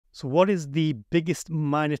So what is the biggest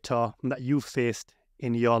Minotaur that you've faced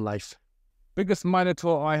in your life? Biggest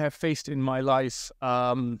Minotaur I have faced in my life,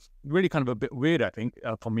 really kind of a bit weird, I think,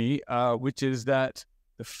 for me, which is that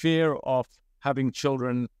the fear of having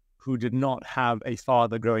children who did not have a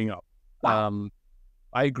father growing up. Wow.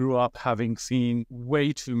 I grew up having seen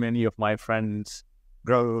way too many of my friends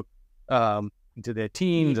grow into their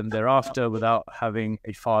teens and thereafter without having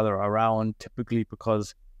a father around, typically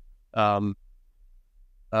because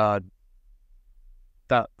that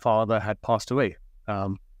father had passed away,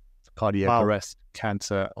 cardiac arrest,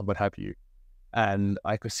 cancer, or what have you. And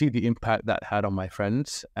I could see the impact that had on my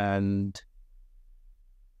friends. And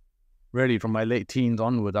really from my late teens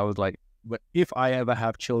onward, I was like, if I ever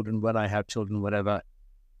have children, when I have children, whatever,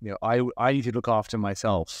 I need to look after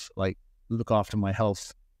myself, like look after my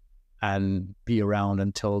health and be around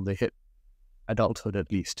until they hit adulthood at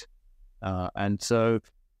least. And so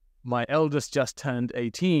my eldest just turned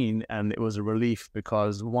 18 and it was a relief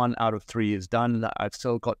because 1 out of 3 is done. I've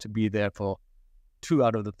still got to be there for 2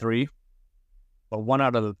 out of the 3, but 1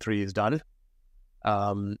 out of the 3 is done.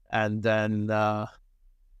 And then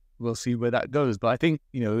we'll see where that goes. But I think,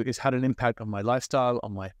 it's had an impact on my lifestyle,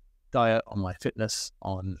 on my diet, on my fitness,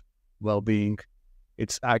 on well-being.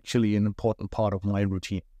 It's actually an important part of my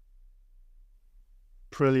routine.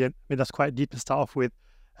 Brilliant. I mean, that's quite deep to start off with.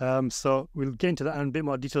 So we'll get into that in a bit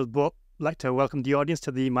more detail, but I'd like to welcome the audience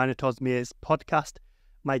to the Minotaur's Maze podcast.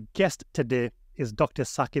 My guest today is Dr.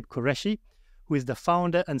 Saqib Qureshi, who is the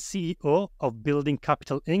founder and CEO of Building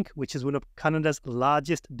Capital Inc., which is one of Canada's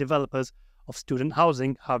largest developers of student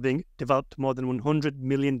housing, having developed more than $100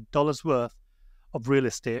 million worth of real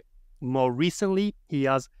estate. More recently, he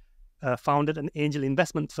has founded an angel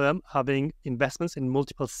investment firm, having investments in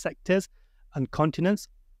multiple sectors and continents.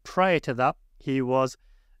 Prior to that, he worked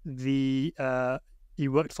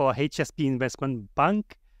for HSBC Investment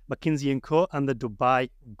Bank, McKinsey Co, and the Dubai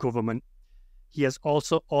government. He has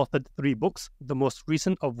also authored 3 books, the most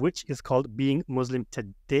recent of which is called Being Muslim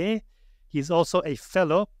Today. He is also a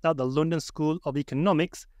fellow at the London School of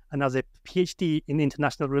Economics and has a PhD in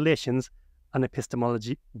International Relations and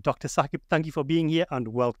Epistemology. Dr. Saqib, thank you for being here and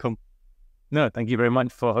welcome. No, thank you very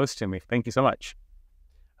much for hosting me. Thank you so much.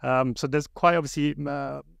 So there's quite obviously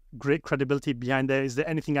great credibility behind there. Is there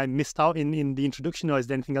anything I missed out in the introduction, or is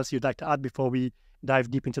there anything else you'd like to add before we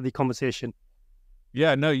dive deep into the conversation?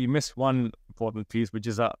 Yeah, no, you missed one important piece, which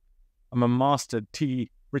is that I'm a master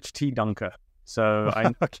rich tea dunker. So I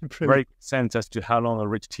have a very good sense as to how long a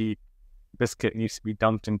rich tea biscuit needs to be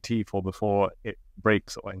dunked in tea for before it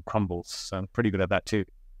breaks or crumbles. So I'm pretty good at that too.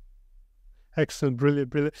 Excellent,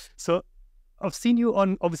 brilliant. So I've seen you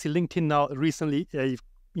on obviously LinkedIn now recently.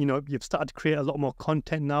 You've started to create a lot more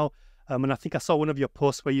content now. And I think I saw one of your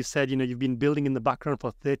posts where you said, you've been building in the background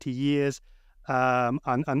for 30 years.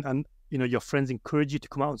 And your friends encourage you to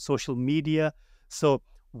come out on social media. So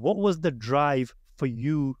what was the drive for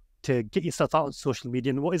you to get yourself out on social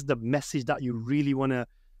media? And what is the message that you really want to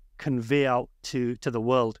convey out to the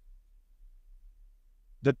world?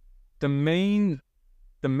 The main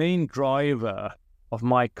driver of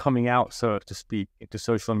my coming out, so to speak, into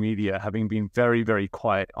social media, having been very, very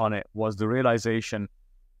quiet on it, was the realization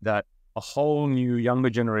that a whole new younger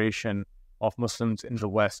generation of Muslims in the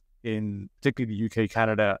West, in particularly the UK,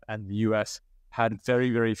 Canada, and the US, had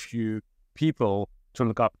very, very few people to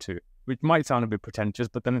look up to, which might sound a bit pretentious,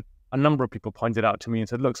 but then a number of people pointed out to me and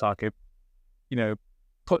said, look, Saqib,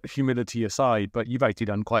 put humility aside, but you've actually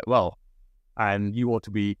done quite well. And you ought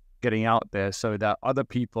to be getting out there so that other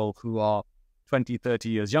people who are 20, 30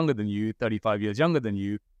 years younger than you, 35 years younger than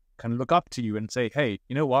you, can look up to you and say, hey,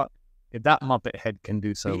 you know what? If that Muppet head can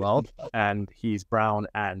do so well, and he's brown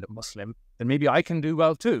and Muslim, then maybe I can do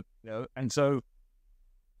well too. And so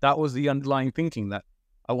that was the underlying thinking, that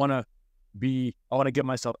I want to get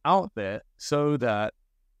myself out there so that,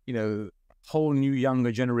 whole new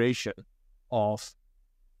younger generation of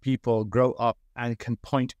people grow up and can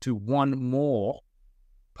point to one more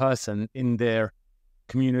person in their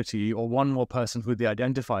community or one more person who they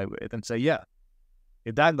identify with and say, yeah,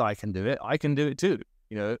 if that guy can do it, I can do it too,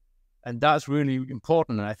 and that's really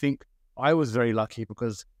important. And I think I was very lucky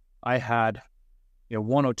because I had,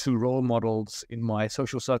 1 or 2 role models in my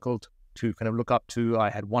social circle to kind of look up to. I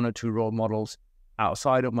had 1 or 2 role models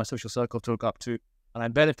outside of my social circle to look up to, and I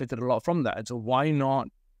benefited a lot from that. And so why not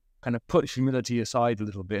kind of put humility aside a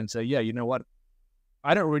little bit and say, yeah, you know what?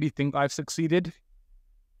 I don't really think I've succeeded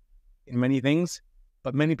in many things,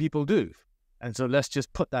 but many people do. And so let's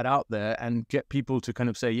just put that out there and get people to kind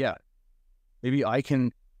of say, yeah, maybe I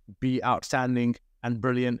can be outstanding and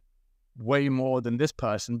brilliant way more than this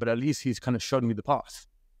person, but at least he's kind of shown me the path.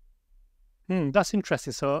 That's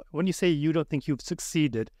interesting. So when you say you don't think you've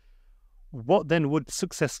succeeded, what then would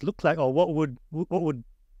success look like, or what would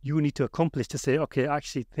you need to accomplish to say, okay, I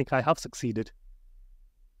actually think I have succeeded?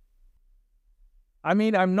 I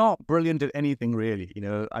mean, I'm not brilliant at anything really.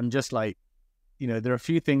 I'm just like, there are a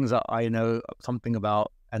few things that I know something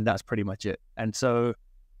about, and that's pretty much it. And so,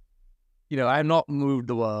 I've not moved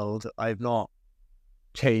the world. I've not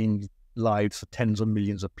changed lives for tens of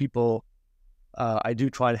millions of people. I do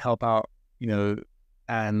try to help out,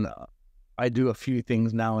 and I do a few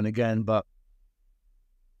things now and again, but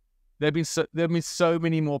there have been so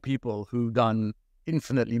many more people who've done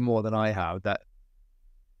infinitely more than I have that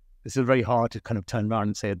this is very hard to kind of turn around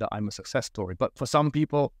and say that I'm a success story. But for some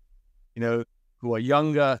people, who are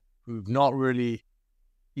younger, who've not really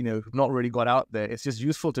got out there, it's just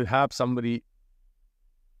useful to have somebody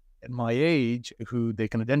at my age who they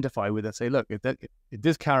can identify with and say, look, if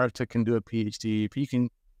this character can do a PhD, if he can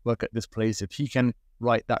work at this place, if he can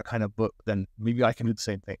write that kind of book, then maybe I can do the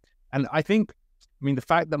same thing. And I think, the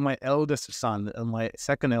fact that my eldest son and my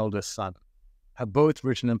second eldest son have both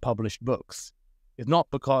written and published books is not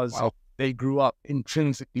because they grew up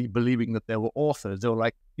intrinsically believing that they were authors. They were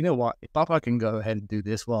like, you know what, if Papa can go ahead and do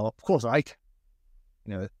this, well, of course I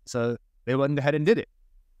can. So they went ahead and did it.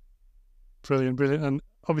 Brilliant. And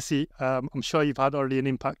obviously, I'm sure you've had already an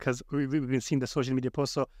impact because we've been seeing the social media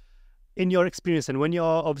posts. So in your experience, and when you're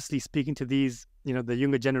obviously speaking to these, the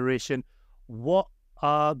younger generation, what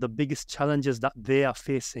are the biggest challenges that they are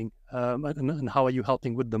facing, and how are you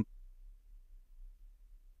helping with them?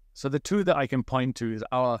 So the two that I can point to is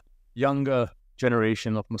our younger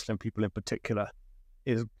generation of Muslim people in particular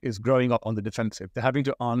is growing up on the defensive. They're having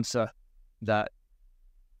to answer that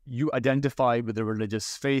you identify with a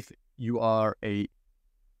religious faith, you are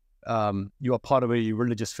part of a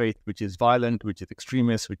religious faith which is violent, which is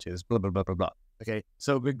extremist, which is blah, blah, blah, blah, blah. Okay,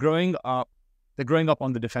 so they're growing up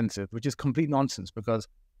on the defensive, which is complete nonsense because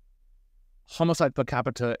homicide per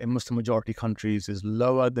capita in Muslim majority countries is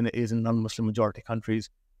lower than it is in non-Muslim majority countries.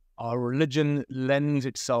 Our religion lends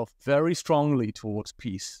itself very strongly towards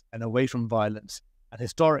peace and away from violence. And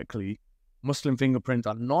historically, Muslim fingerprints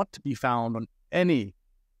are not to be found on any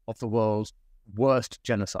of the world's worst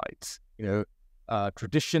genocides.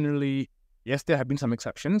 Traditionally, yes, there have been some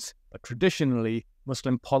exceptions, but traditionally,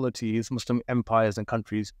 Muslim polities, Muslim empires and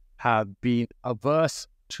countries have been averse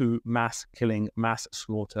to mass killing, mass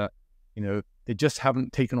slaughter. They just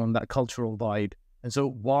haven't taken on that cultural vibe. And so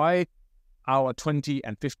why our 20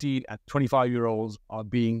 and 15 and 25-year-olds are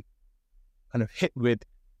being kind of hit with,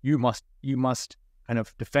 you must kind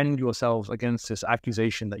of defend yourselves against this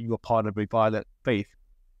accusation that you are part of a violent faith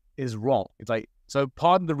is wrong. It's like, so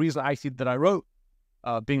part of the reason that I wrote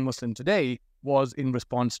Being Muslim Today was in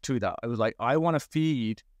response to that. I was like, I want to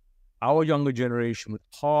feed our younger generation with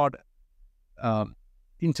hard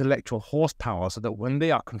intellectual horsepower so that when they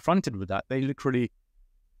are confronted with that, they literally,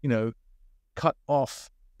 cut off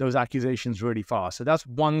those accusations really fast. So that's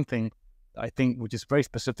one thing I think which is very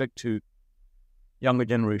specific to younger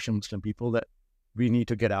generation Muslim people that we need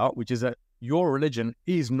to get out, which is that your religion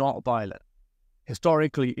is not violent.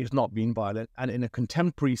 Historically, it's not been violent. And in a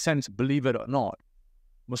contemporary sense, believe it or not,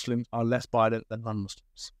 Muslims are less violent than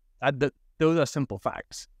non-Muslims. Those are simple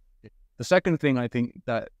facts. The second thing I think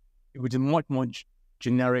that, which is much more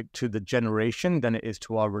generic to the generation than it is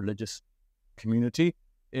to our religious community,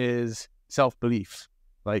 is self-belief.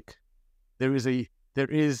 Like there is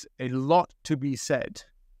a lot to be said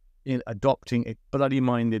in adopting a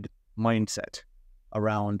bloody-minded mindset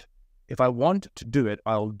around, if I want to do it,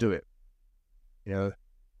 I'll do it.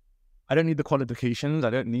 I don't need the qualifications.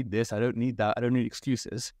 I don't need this. I don't need that. I don't need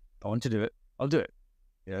excuses. If I want to do it, I'll do it.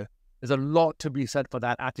 There's a lot to be said for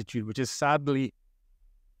that attitude, which is sadly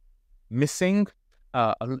missing.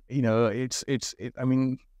 It's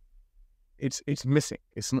missing.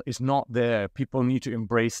 It's not there. People need to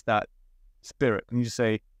embrace that spirit. And you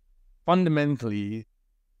say, fundamentally,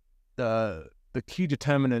 the key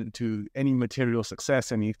determinant to any material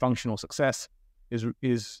success, any functional success,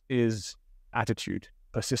 is attitude,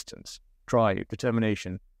 persistence, drive,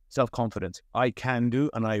 determination, self-confidence. I can do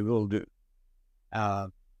and I will do.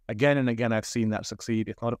 Again and again, I've seen that succeed.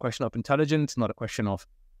 It's not a question of intelligence, not a question of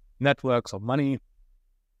networks or money.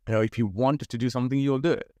 If you want to do something, you'll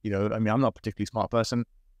do it. I'm not a particularly smart person,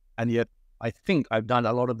 and yet I think I've done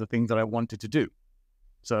a lot of the things that I wanted to do.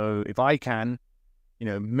 So if I can,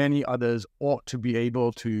 many others ought to be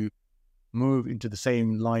able to move into the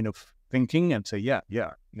same line of thinking and say, yeah, you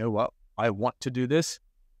know what? I want to do this.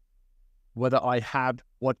 Whether I have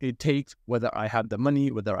what it takes, whether I have the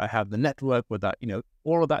money, whether I have the network, whether,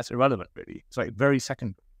 all of that's irrelevant, really. It's like very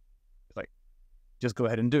secondary. It's like, just go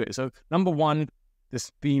ahead and do it. So number one,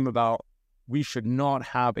 this theme about we should not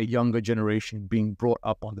have a younger generation being brought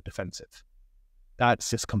up on the defensive. That's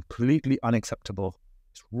just completely unacceptable.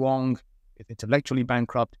 It's wrong. It's intellectually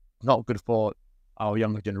bankrupt, not good for our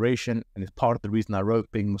younger generation, and it's part of the reason I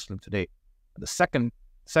wrote Being Muslim Today. The second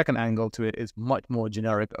angle to it is much more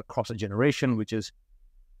generic across a generation, which is,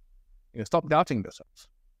 stop doubting yourself.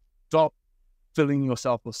 Stop filling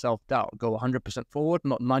yourself with self-doubt. Go 100% forward,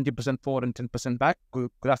 not 90% forward and 10% back.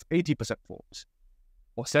 That's 80% forwards.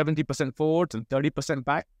 Or 70% forwards and 30%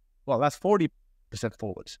 back. Well, that's 40%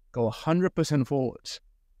 forwards. Go 100% forwards.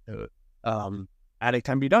 And it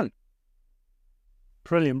can be done.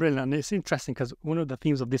 Brilliant. And it's interesting because one of the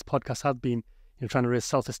themes of this podcast has been trying to raise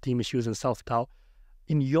self-esteem issues and self-doubt.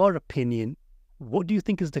 In your opinion, what do you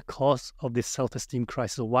think is the cause of this self-esteem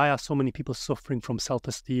crisis? Why are so many people suffering from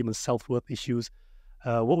self-esteem and self-worth issues?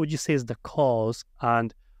 What would you say is the cause,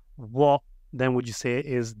 and what then would you say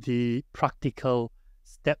is the practical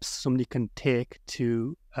steps somebody can take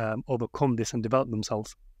to overcome this and develop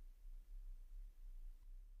themselves?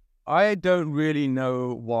 I don't really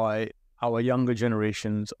know why our younger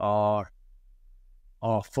generations are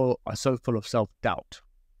so full of self-doubt.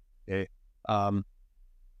 Okay?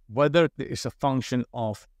 Whether it's a function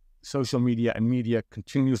of social media and media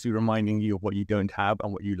continuously reminding you of what you don't have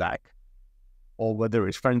and what you lack, or whether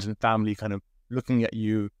it's friends and family kind of looking at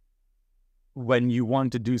you when you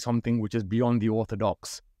want to do something which is beyond the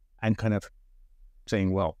orthodox and kind of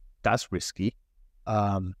saying, well, that's risky,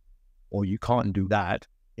 or you can't do that.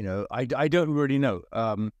 I don't really know.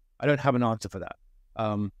 I don't have an answer for that.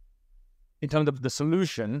 In terms of the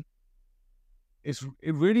solution,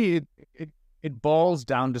 it boils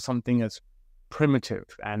down to something as primitive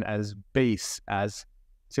and as base as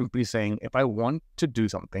simply saying, if I want to do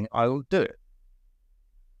something, I will do it.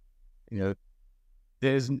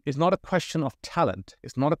 It's not a question of talent.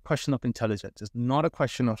 It's not a question of intelligence. It's not a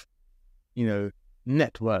question of,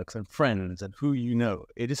 networks and friends and who you know.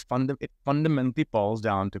 It fundamentally boils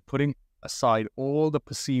down to putting aside all the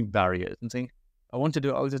perceived barriers and saying, I want to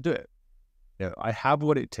do it, I'll just do it. I have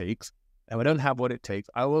what it takes. And if I don't have what it takes,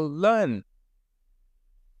 I will learn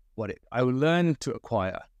I will learn to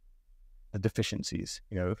acquire the deficiencies.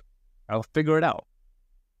 I'll figure it out,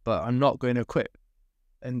 but I'm not going to quit.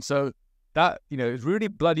 And so that, it's really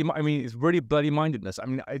bloody-mindedness.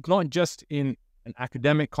 It's not just in an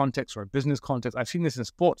academic context or a business context. I've seen this in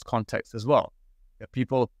sports context as well.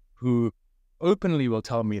 People who openly will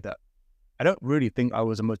tell me that I don't really think I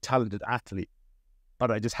was a most talented athlete,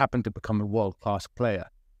 but I just happened to become a world-class player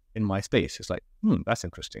in my space. It's like, that's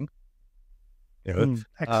interesting.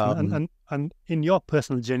 Excellent. And in your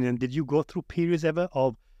personal journey, did you go through periods ever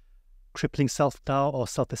of crippling self-doubt or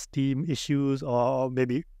self-esteem issues, or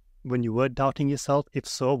maybe when you were doubting yourself? If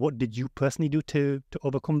so, what did you personally do to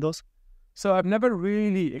overcome those? So I've never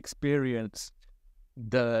really experienced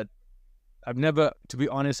I've never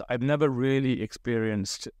really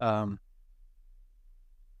experienced the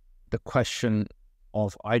question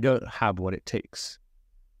of I don't have what it takes.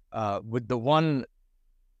 With the one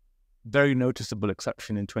very noticeable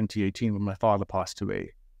exception in 2018 when my father passed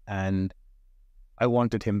away and I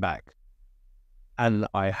wanted him back, and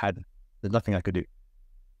there's nothing I could do.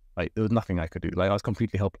 There was nothing I could do. I was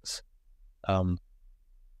completely helpless.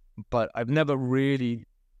 But I've never really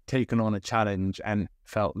taken on a challenge and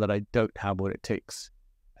felt that I don't have what it takes.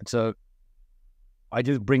 And so I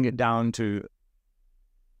just bring it down to,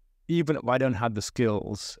 even if I don't have the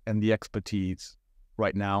skills and the expertise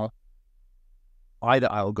right now,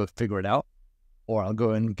 either I'll go figure it out or I'll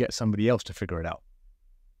go and get somebody else to figure it out.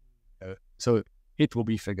 So it will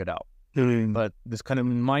be figured out. But this kind of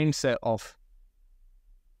mindset of,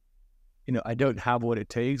 I don't have what it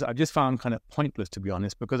takes, I've just found kind of pointless, to be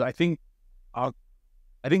honest, because I think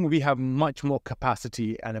we have much more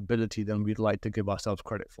capacity and ability than we'd like to give ourselves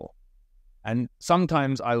credit for. And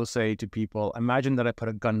sometimes I will say to people, imagine that I put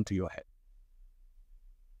a gun to your head.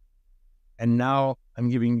 And now I'm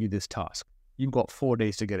giving you this task. You've got 4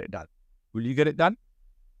 days to get it done. Will you get it done?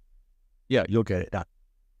 Yeah, you'll get it done.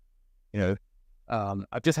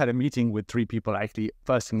 I've just had a meeting with 3 people actually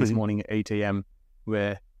first thing this morning at 8 a.m.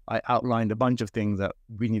 where I outlined a bunch of things that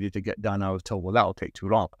we needed to get done. I was told, well, that'll take too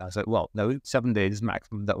long. I said, well, no, 7 days is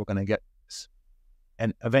maximum that we're going to get this.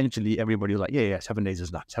 And eventually everybody was like, yeah, 7 days is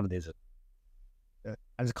enough. 7 days is enough. And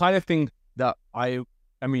it's the kind of thing that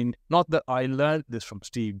not that I learned this from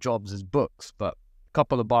Steve Jobs' books, but a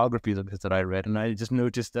couple of biographies of his that I read, and I just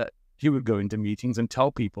noticed that he would go into meetings and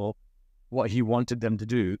tell people what he wanted them to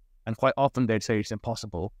do, and quite often they'd say it's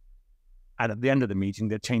impossible, and at the end of the meeting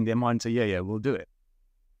they'd change their mind and say, yeah, we'll do it.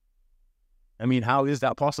 How is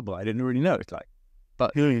that possible? I didn't really know. It's like,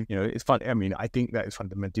 But, it's fun. I mean, I think that it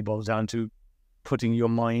fundamentally boils down to putting your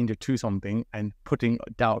mind to something and putting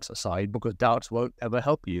doubts aside, because doubts won't ever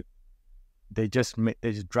help you. They just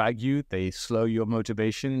drag you. They slow your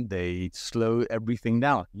motivation. They slow everything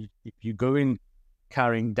down. If you go in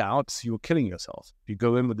carrying doubts, you're killing yourself. If you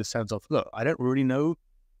go in with the sense of, look, I don't really know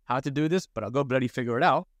how to do this, but I'll go bloody figure it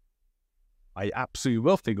out, I absolutely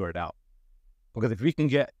will figure it out. Because if we can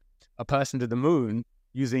get a person to the moon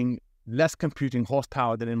using less computing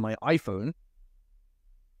horsepower than in my iPhone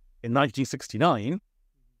in 1969,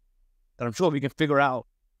 then I'm sure we can figure out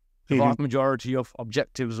the vast majority of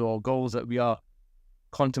objectives or goals that we are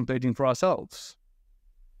contemplating for ourselves.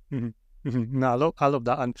 No, I love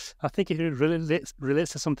that, and I think it really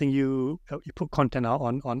relates to something you put content out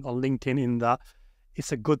on LinkedIn, in that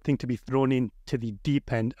it's a good thing to be thrown into the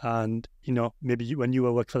deep end. And maybe when you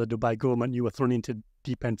were working for the Dubai government, you were thrown into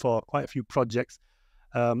deep end for quite a few projects.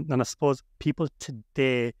 And I suppose people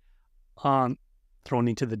today aren't thrown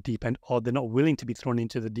into the deep end, or they're not willing to be thrown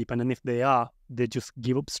into the deep end. And if they are, they just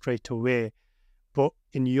give up straight away. But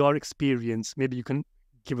in your experience, maybe you can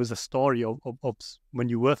give us a story of when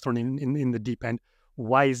you were thrown in the deep end.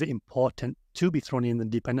 Why is it important to be thrown in the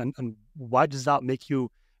deep end? And why does that make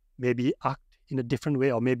you maybe act in a different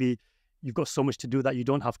way? Or maybe you've got so much to do that you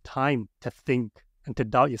don't have time to think and to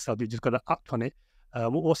doubt yourself. You just got to act on it.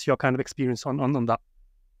 What's your kind of experience on that?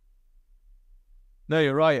 No,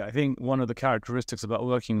 you're right. I think one of the characteristics about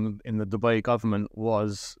working in the Dubai government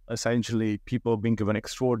was essentially people being given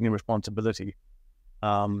extraordinary responsibility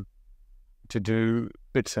to do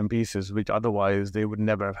bits and pieces which otherwise they would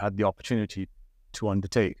never have had the opportunity to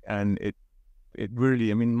undertake. And it really,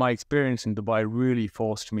 I mean, my experience in Dubai really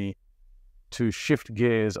forced me to shift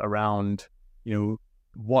gears around,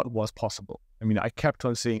 what was possible. I mean, I kept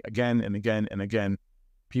on seeing again and again and again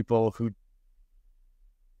people who,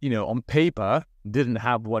 on paper didn't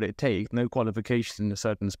have what it takes, no qualifications in a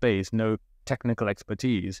certain space, no technical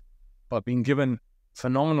expertise, but being given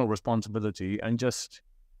phenomenal responsibility and just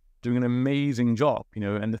doing an amazing job,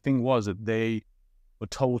 and the thing was that they were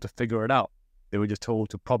told to figure it out. They were just told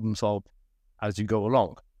to problem solve as you go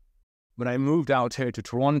along. When I moved out here to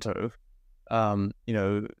Toronto,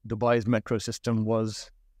 Dubai's metro system was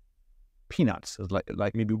peanuts. It was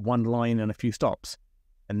like maybe one line and a few stops.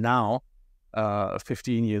 And now,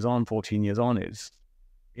 14 years on,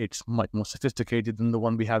 it's much more sophisticated than the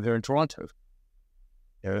one we have here in Toronto.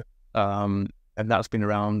 And that's been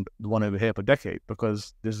around, the one over here, for decades,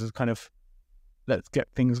 because this is kind of, let's get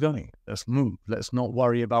things going. Let's move. Let's not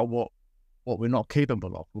worry about what we're not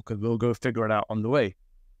capable of, because we'll go figure it out on the way.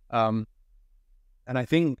 And I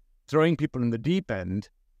think throwing people in the deep end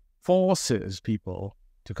forces people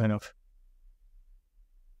to kind of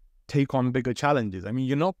take on bigger challenges. I mean,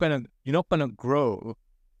 you're not gonna grow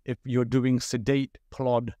if you're doing sedate,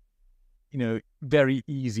 plod, very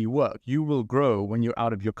easy work. You will grow when you're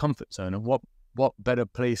out of your comfort zone. And what better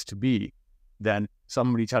place to be than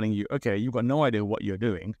somebody telling you, okay, you've got no idea what you're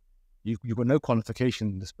doing. You've got no qualification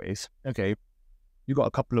in the space. Okay, you got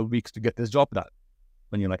a couple of weeks to get this job done.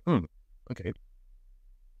 When you're like, okay,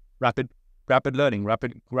 rapid learning,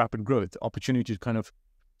 rapid growth, opportunity to kind of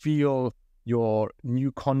feel your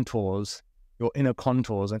new contours, your inner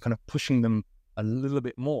contours, and kind of pushing them a little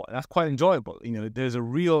bit more. And that's quite enjoyable. There's a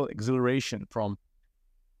real exhilaration from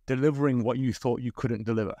delivering what you thought you couldn't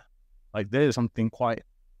deliver. Like, there's something quite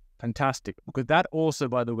fantastic, because that also,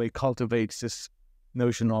 by the way, cultivates this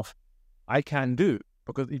notion of I can do.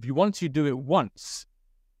 Because once you do it once,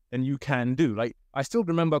 then you can do. Like, I still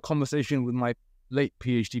remember a conversation with my late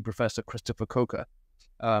PhD professor, Christopher Coker.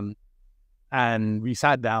 And we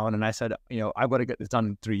sat down and I said, I've got to get this done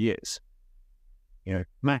in 3 years,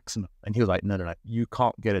 maximum. And he was like, no, you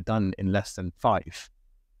can't get it done in less than 5.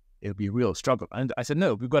 It'll be a real struggle. And I said,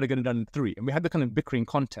 no, we've got to get it done in 3. And we had the kind of bickering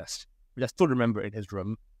contest, which I still remember in his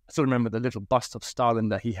room. I still remember the little bust of Stalin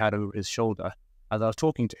that he had over his shoulder as I was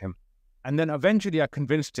talking to him. And then eventually I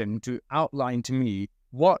convinced him to outline to me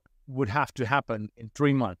what would have to happen in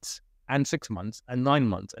 3 months and 6 months and 9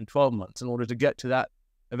 months and 12 months in order to get to that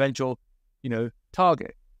eventual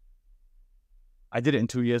target. I did it in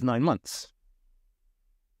 2 years, 9 months.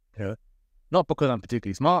 Not because I'm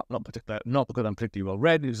particularly smart, not because I'm particularly well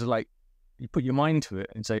read. It's just like, you put your mind to it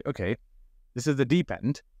and say, okay, this is the deep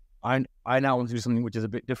end. I now want to do something which is a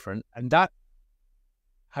bit different. And that,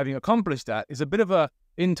 having accomplished that, is a bit of a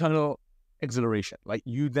internal exhilaration. Like,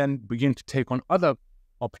 you then begin to take on other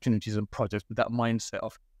opportunities and projects with that mindset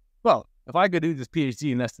of, well, if I could do this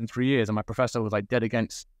PhD in less than 3 years and my professor was like dead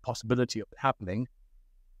against possibility of it happening,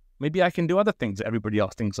 maybe I can do other things that everybody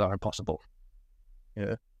else thinks are impossible.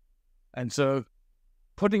 And so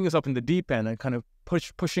putting yourself in the deep end and kind of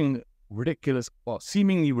pushing ridiculous, well,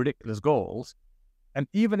 seemingly ridiculous goals. And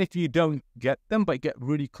even if you don't get them, but get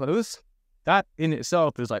really close, that in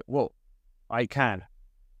itself is like, whoa, I can.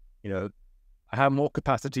 I have more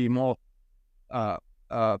capacity, more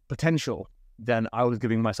potential than I was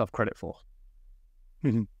giving myself credit for.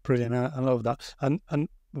 Brilliant. I love that. And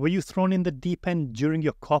were you thrown in the deep end during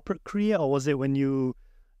your corporate career, or was it when you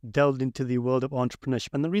delved into the world of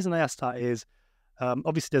entrepreneurship? And the reason I asked that is,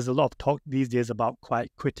 obviously there's a lot of talk these days about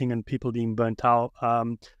quiet quitting and people being burnt out.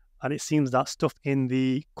 And it seems that stuff in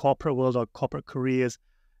the corporate world or corporate careers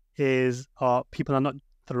is people are not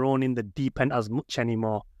thrown in the deep end as much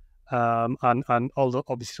anymore. And although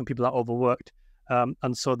obviously some people are overworked,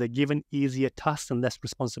 and so they're given easier tasks and less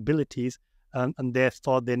responsibilities, and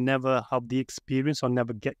therefore they never have the experience or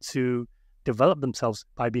never get to develop themselves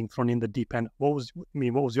by being thrown in the deep end. What was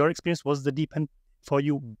your experience? Was the deep end for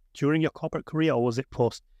you during your corporate career, or was it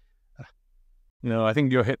post? No, I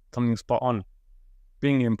think you hit something spot on.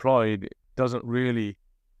 Being employed doesn't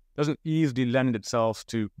easily lend itself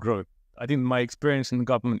to growth. I think my experience in the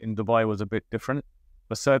government in Dubai was a bit different,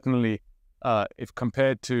 but certainly if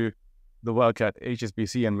compared to the work at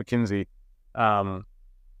HSBC and McKinsey,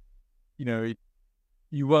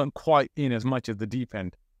 you weren't quite in as much as the deep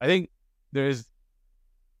end. I think I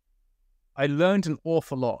learned an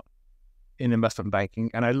awful lot in investment banking,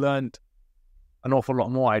 and I learned an awful lot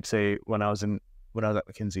more, I'd say, when I was at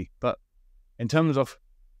McKinsey. But in terms of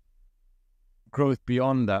growth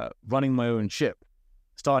beyond that, running my own ship,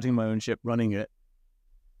 starting my own ship, running it,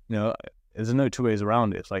 there's no two ways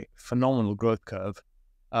around it. It's like phenomenal growth curve.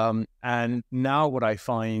 And now what I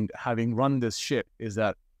find, having run this ship, is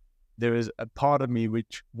that there is a part of me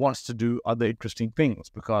which wants to do other interesting things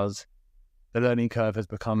because the learning curve has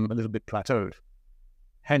become a little bit plateaued.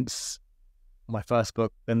 Hence, my first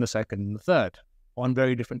book, then the second and the third, on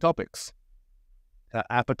very different topics. That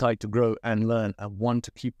appetite to grow and learn and want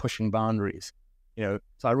to keep pushing boundaries. So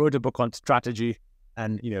I wrote a book on strategy,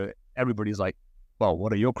 and everybody's like, well,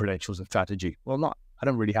 what are your credentials in strategy? Well, I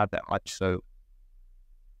don't really have that much, so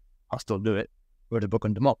I'll still do it. Wrote a book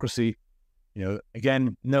on democracy.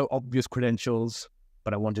 Again, no obvious credentials,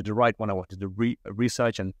 but I wanted to write one. I wanted to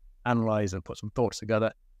research and analyze and put some thoughts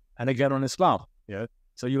together. And again, on Islam,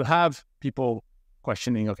 so you have people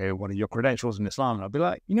questioning, okay, what are your credentials in Islam? And I'll be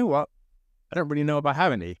like, you know what? I don't really know if I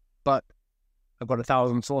have any, but I've got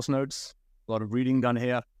 1,000 source notes, a lot of reading done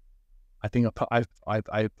here. I think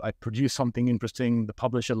I produced something interesting. The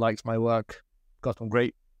publisher likes my work. Got some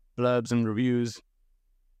great blurbs and reviews.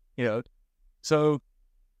 So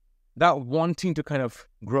that wanting to kind of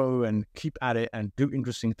grow and keep at it and do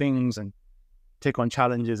interesting things and take on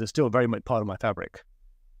challenges is still very much part of my fabric.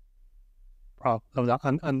 Wow, love that.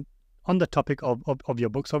 And on the topic of your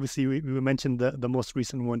books, obviously we mentioned the most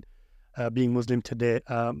recent one, Being Muslim Today.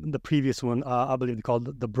 The previous one, I believe they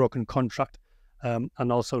called The Broken Contract,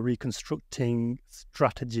 and also Reconstructing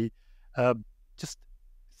Strategy. The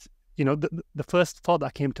first thought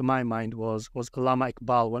that came to my mind was Allama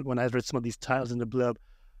Iqbal when I read some of these titles in the blurb.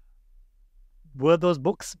 Were those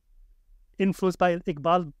books influenced by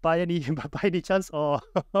Iqbal by any chance, or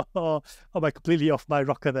am I completely off my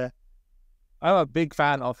rocker there? I'm a big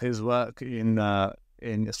fan of his work in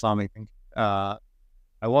Islamic. I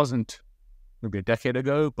wasn't maybe a decade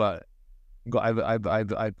ago, but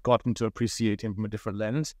I've gotten to appreciate him from a different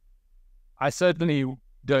lens. I certainly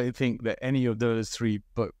don't think that any of those three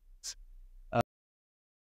books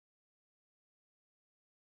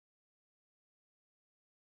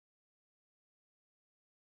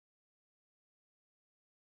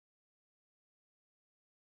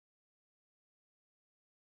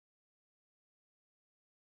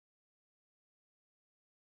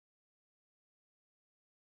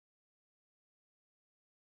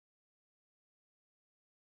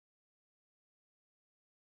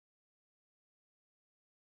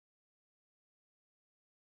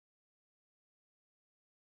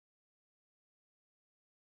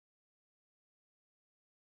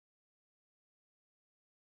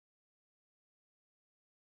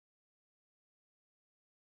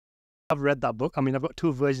I've read that book. I mean, I've got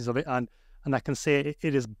two versions of it, and I can say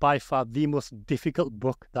it is by far the most difficult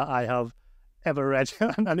book that I have ever read,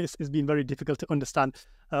 and it's been very difficult to understand.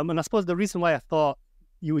 And I suppose the reason why I thought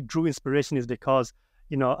you drew inspiration is because,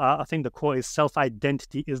 I think the quote is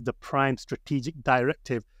self-identity is the prime strategic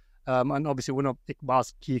directive. And obviously one of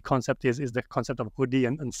Iqbal's key concepts is the concept of hoodie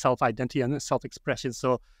and self-identity and self-expression.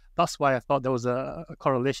 So that's why I thought there was a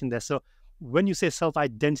correlation there. So when you say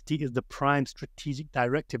self-identity is the prime strategic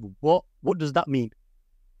directive, what does that mean?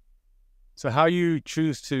 So how you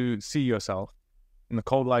choose to see yourself in the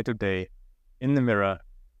cold light of day, in the mirror,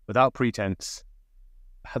 without pretense,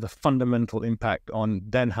 has a fundamental impact on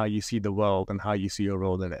then how you see the world and how you see your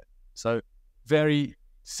role in it. So very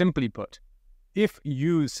simply put, if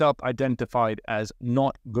you self-identified as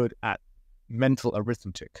not good at mental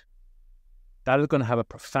arithmetic, that is going to have a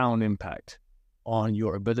profound impact on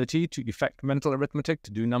your ability to effect mental arithmetic,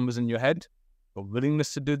 to do numbers in your head, your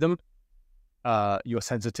willingness to do them, your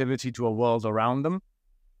sensitivity to a world around them,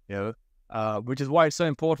 which is why it's so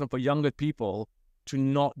important for younger people to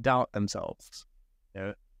not doubt themselves.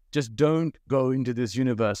 Just don't go into this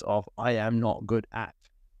universe of I am not good at,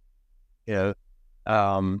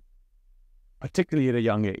 particularly at a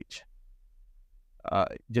young age.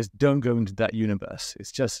 Just don't go into that universe.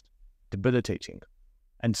 It's just debilitating.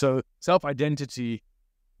 And so self-identity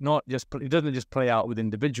it doesn't just play out with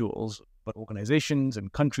individuals, but organizations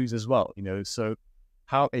and countries as well. So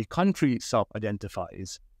how a country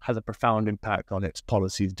self-identifies has a profound impact on its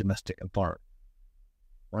policies, domestic and foreign.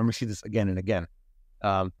 And we see this again and again.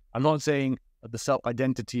 I'm not saying that the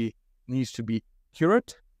self-identity needs to be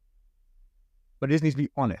accurate, but it needs to be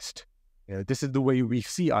honest. This is the way we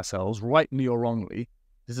see ourselves, rightly or wrongly.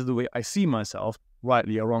 This is the way I see myself,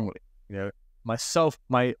 rightly or wrongly.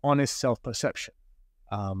 My honest self-perception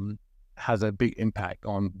has a big impact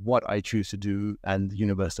on what I choose to do and the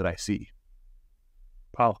universe that I see.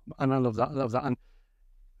 Wow, and I love that. And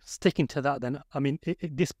sticking to that, then, I mean,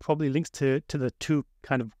 this probably links to the two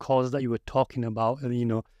kind of causes that you were talking about.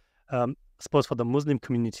 I suppose for the Muslim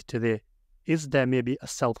community today, is there maybe a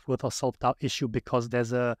self-worth or self-doubt issue because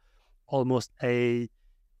there's almost a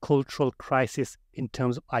cultural crisis in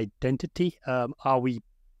terms of identity? Are we,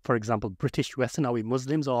 for example, British Western? Are we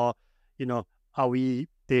Muslims, or are we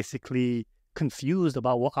basically confused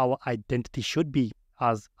about what our identity should be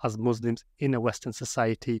as Muslims in a Western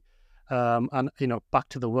society? And back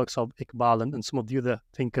to the works of Iqbal and some of the other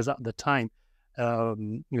thinkers at the time,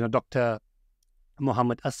 Dr.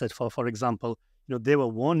 Muhammad Asad, for example, they were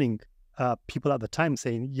warning people at the time,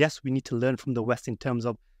 saying, yes, we need to learn from the West in terms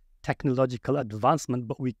of technological advancement,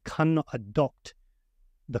 but we cannot adopt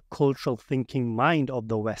the cultural thinking mind of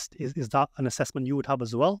the West. Is that an assessment you would have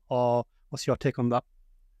as well, or what's your take on that?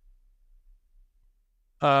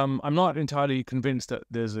 I'm not entirely convinced that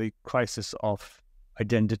there's a crisis of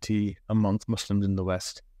identity amongst Muslims in the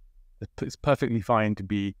West. It's perfectly fine to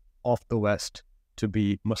be of the West, to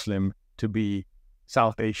be Muslim, to be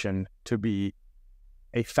South Asian, to be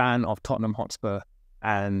a fan of Tottenham Hotspur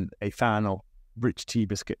and a fan of rich tea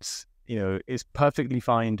biscuits. It's perfectly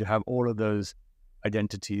fine to have all of those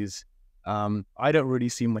identities. I don't really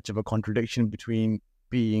see much of a contradiction between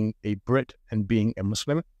being a Brit and being a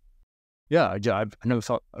Muslim. Yeah, I've never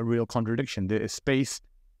felt a real contradiction. There is space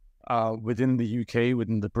within the UK,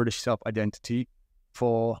 within the British self-identity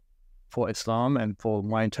for Islam and for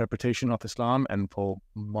my interpretation of Islam and for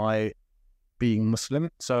my being Muslim.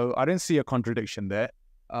 So I don't see a contradiction there.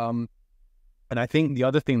 And I think the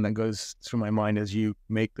other thing that goes through my mind as you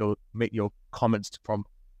make your comments from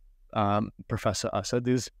Professor Asad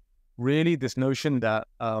is really this notion that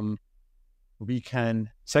we can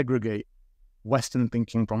segregate Western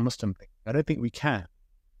thinking from Muslim thinking. I don't think we can.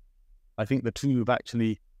 I think the two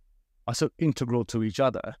actually are so integral to each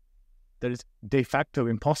other that it's de facto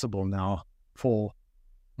impossible now for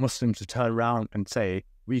Muslims to turn around and say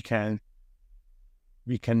we can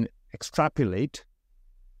extrapolate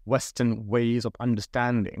Western ways of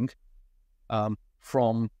understanding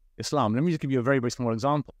from Islam. Let me just give you a very, very small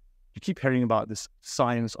example. You keep hearing about this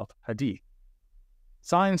science of hadith.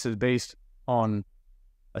 Science is based on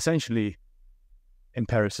essentially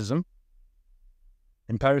empiricism.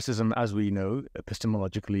 Empiricism, as we know,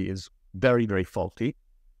 epistemologically is very, very faulty.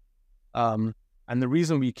 And the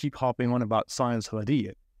reason we keep harping on about science of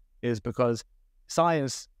hadith is because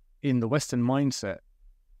science in the Western mindset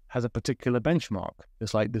has a particular benchmark.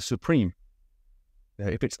 It's like the supreme,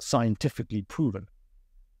 if it's scientifically proven,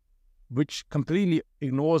 which completely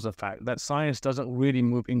ignores the fact that science doesn't really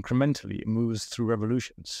move incrementally. It moves through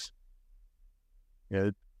revolutions.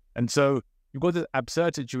 And so you've got this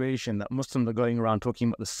absurd situation that Muslims are going around talking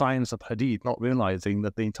about the science of hadith, not realizing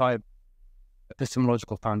that the entire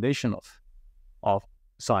epistemological foundation of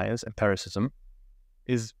science, empiricism,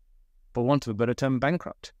 is, for want of a better term,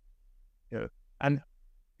 bankrupt. And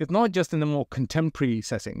it's not just in the more contemporary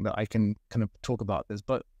setting that I can kind of talk about this,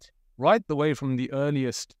 but right the way from the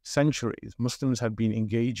earliest centuries, Muslims have been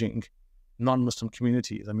engaging non-Muslim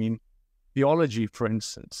communities. I mean, theology, for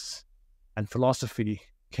instance, and philosophy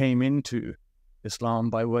came into Islam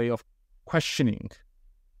by way of questioning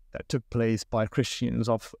that took place by Christians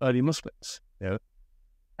of early Muslims.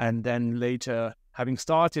 And then later, having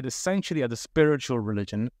started essentially as a spiritual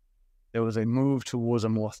religion, there was a move towards a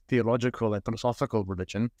more theological and philosophical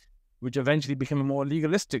religion, which eventually became a more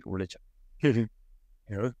legalistic religion. You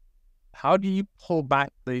know, how do you pull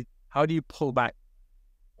back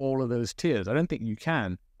all of those tiers? I don't think you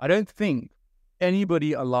can. I don't think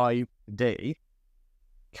anybody alive today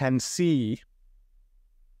can see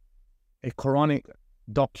a Quranic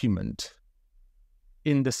document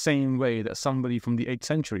in the same way that somebody from the 8th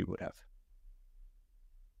century would have.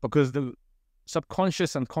 Because the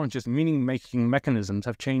subconscious and conscious meaning-making mechanisms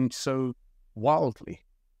have changed so wildly.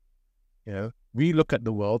 You know, we look at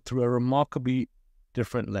the world through a remarkably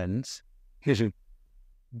different lens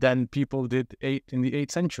than people did in the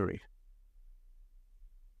 8th century.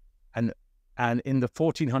 And in the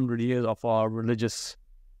 1400 years of our religious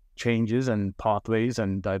changes and pathways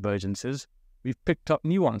and divergences, we've picked up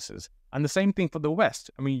nuances. And the same thing for the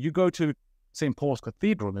West. I mean, you go to St. Paul's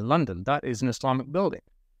Cathedral in London, that is an Islamic building.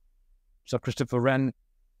 Sir Christopher Wren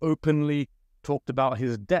openly talked about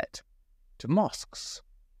his debt to mosques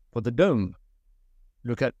for the dome.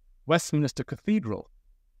 Look at Westminster Cathedral,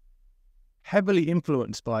 heavily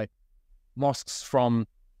influenced by mosques from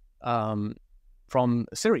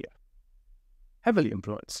Syria, heavily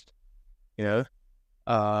influenced. You know,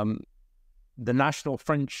 the national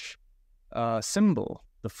French symbol,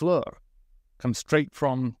 the fleur, comes straight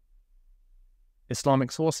from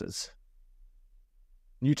Islamic sources.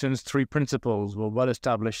 Newton's 3 principles were well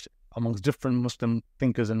established amongst different Muslim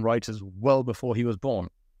thinkers and writers well before he was born.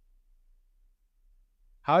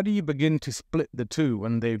 How do you begin to split the two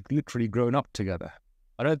when they've literally grown up together?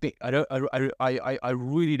 I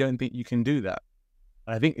really don't think you can do that.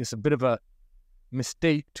 I think it's a bit of a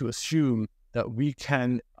mistake to assume that we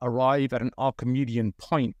can arrive at an Archimedean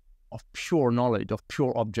point of pure knowledge, of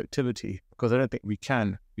pure objectivity, because I don't think we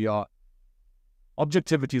can.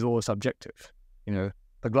 Objectivity is always subjective. You know,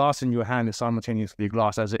 the glass in your hand is simultaneously a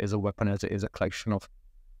glass as it is a weapon, as it is a collection of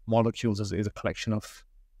molecules, as it is a collection of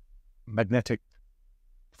magnetic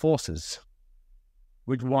forces.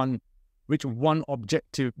 Which one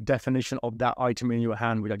objective definition of that item in your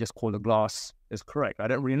hand, which I just call a glass, is correct? I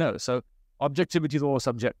don't really know. So objectivity is always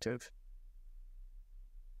subjective.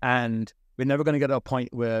 And we're never going to get to a point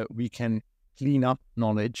where we can clean up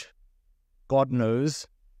knowledge. God knows,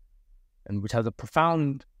 and which has a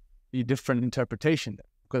profoundly different interpretation,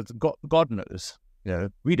 because God knows. You know,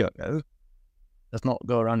 we don't know. Let's not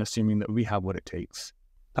go around assuming that we have what it takes.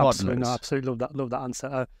 Absolutely, absolutely love that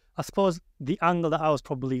answer. I suppose the angle that I was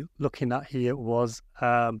probably looking at here was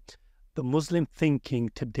the Muslim thinking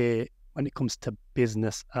today when it comes to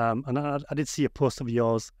business. And I did see a post of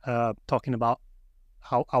yours talking about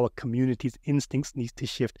how our community's instincts needs to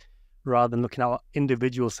shift rather than looking at our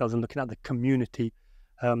individual selves and looking at the community.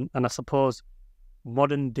 And I suppose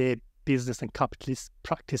modern day business and capitalist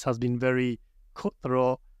practice has been very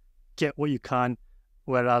cutthroat, get what you can,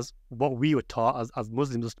 whereas what we were taught as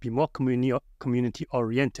Muslims was to be more community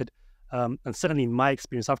oriented. And certainly in my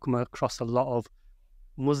experience, I've come across a lot of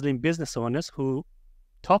Muslim business owners who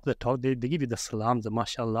talk the talk, they give you the salams, the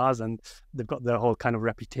mashallahs, and they've got their whole kind of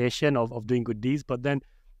reputation of doing good deeds, but then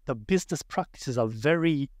the business practices are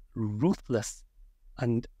very ruthless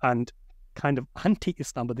and kind of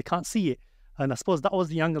anti-Islam, but they can't see it. And I suppose that was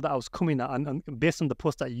the angle that I was coming at, and based on the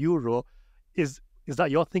post that you wrote, is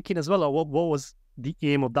that your thinking as well, or what was the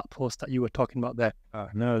aim of that post that you were talking about there?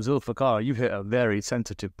 No, Zulfaqar, you've hit a very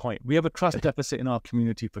sensitive point. We have a trust deficit in our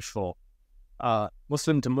community for sure.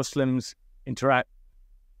 Muslim to Muslims interact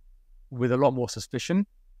with a lot more suspicion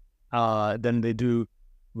than they do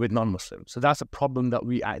with non-Muslims. So that's a problem that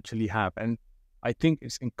we actually have. And I think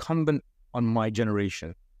it's incumbent on my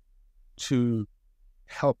generation to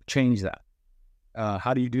help change that.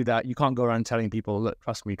 How do you do that? You can't go around telling people, look,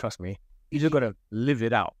 trust me. You just got to live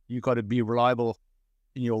it out. You got to be reliable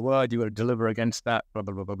in your word. You got to deliver against that, blah,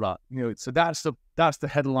 blah, blah, blah, blah. You know, so that's the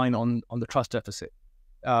headline on the trust deficit.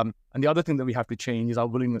 And the other thing that we have to change is our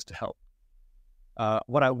willingness to help.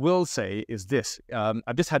 What I will say is this.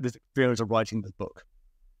 I've just had this experience of writing this book.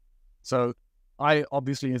 So I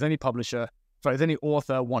obviously, as any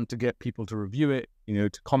author, want to get people to review it, you know,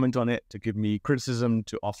 to comment on it, to give me criticism,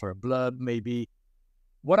 to offer a blurb, maybe.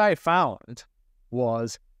 What I found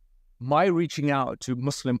was my reaching out to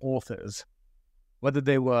Muslim authors, whether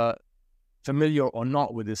they were familiar or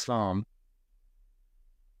not with Islam,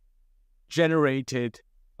 generated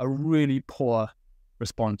a really poor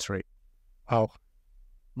response rate. Wow.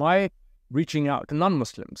 My reaching out to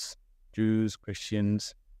non-Muslims, Jews,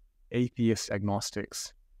 Christians, atheists,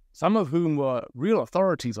 agnostics, some of whom were real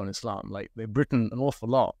authorities on Islam, like they've written an awful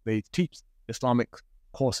lot. They teach Islamic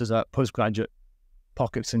courses at postgraduate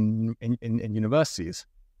pockets in universities,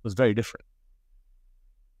 was very different.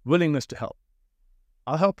 willingness to help.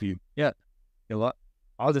 I'll help you. Yeah. You know what?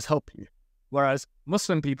 I'll just help you. Whereas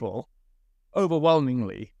Muslim people,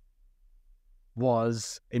 overwhelmingly,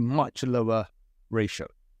 was a much lower ratio.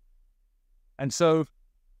 And so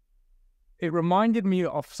it reminded me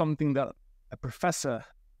of something that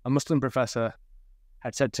a Muslim professor,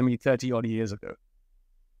 had said to me 30 odd years ago,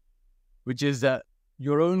 which is that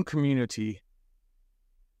your own community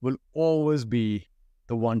will always be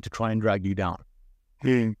the one to try and drag you down.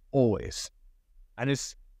 Always. And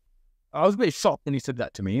I was a bit shocked when he said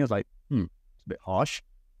that to me. I was like, it's a bit harsh.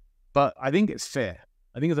 But I think it's fair.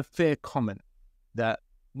 I think it's a fair comment that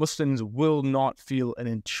Muslims will not feel an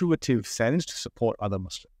intuitive sense to support other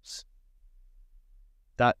Muslims.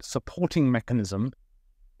 That supporting mechanism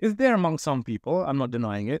is there among some people, I'm not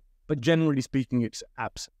denying it, but generally speaking, it's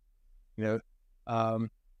absent.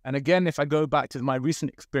 And again, if I go back to my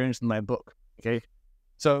recent experience in my book, okay,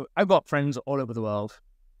 so I've got friends all over the world,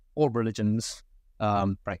 all religions,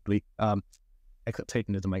 frankly, except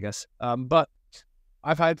Satanism, I guess. But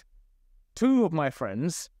I've had two of my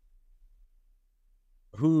friends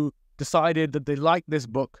who decided that they liked this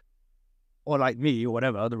book, or like me, or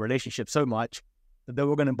whatever, the relationship so much, that they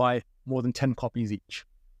were going to buy more than 10 copies each.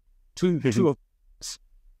 Two of us.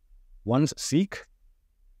 One's Sikh,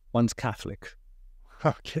 one's Catholic.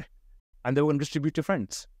 Okay. And they were going to distribute to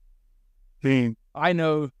friends. I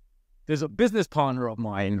know there's a business partner of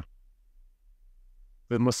mine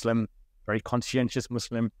with Muslim, very conscientious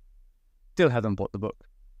Muslim, still hasn't bought the book.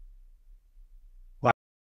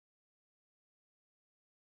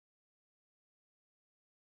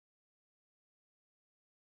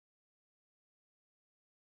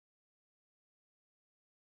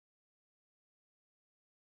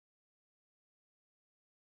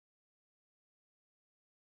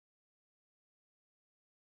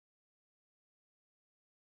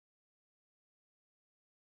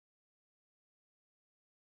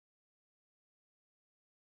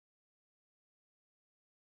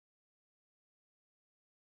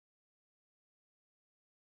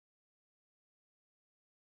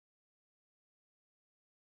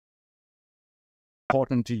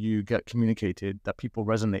 Important to you get communicated that people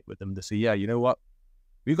resonate with them. They say, yeah, you know what?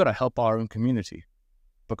 We've got to help our own community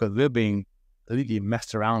because we're being completely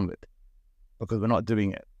messed around with because we're not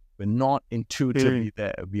doing it. We're not intuitively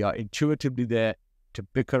there. We are intuitively there to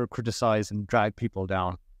bicker, criticize, and drag people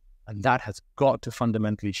down. And that has got to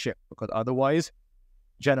fundamentally shift because otherwise,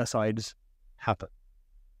 genocides happen.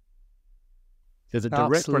 There's a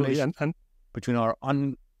direct relation between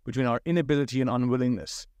our inability and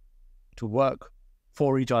unwillingness to work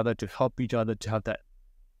for each other, to help each other, to have that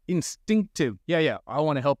instinctive, I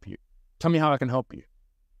want to help you. Tell me how I can help you.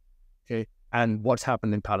 Okay. And what's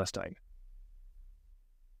happened in Palestine.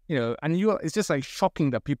 And it's just like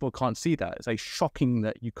shocking that people can't see that. It's like shocking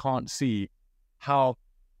that you can't see how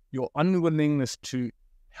your unwillingness to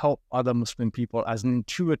help other Muslim people as an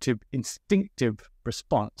intuitive, instinctive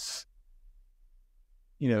response,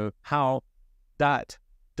 how that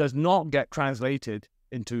does not get translated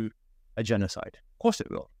into a genocide. Of course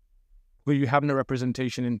it will. Because you have no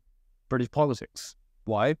representation in British politics.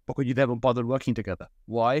 Why? Because you never bothered working together.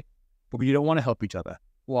 Why? Because you don't want to help each other.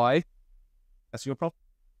 Why? That's your problem.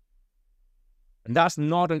 And that's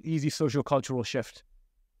not an easy social cultural shift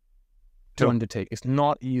to undertake. It's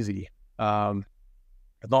not easy.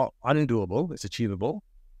 It's not undoable. It's achievable.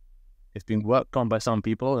 It's being worked on by some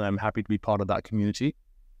people, and I'm happy to be part of that community.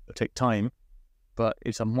 It'll take time, but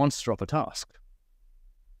it's a monster of a task.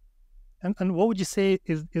 And what would you say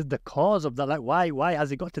is the cause of that? Like, why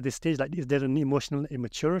has it got to this stage? Like, is there an emotional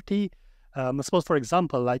immaturity? I suppose, for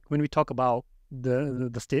example, like when we talk about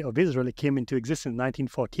the state of Israel, it came into existence in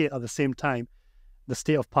 1948. At the same time, the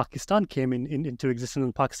state of Pakistan came into existence,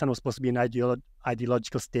 and Pakistan was supposed to be an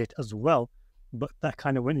ideological state as well. But that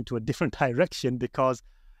kind of went into a different direction because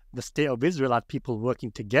the state of Israel had people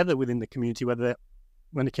working together within the community,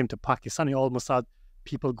 when it came to Pakistan, it almost had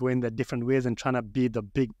people going their different ways and trying to be the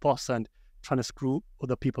big boss and trying to screw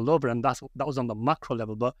other people over. And that was on the macro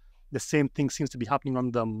level. But the same thing seems to be happening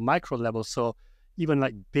on the micro level. So even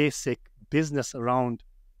like basic business around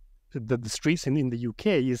the streets in the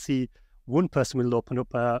UK, you see one person will open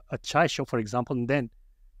up a chai shop, for example, and then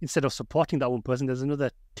instead of supporting that one person, there's another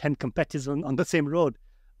 10 competitors on the same road.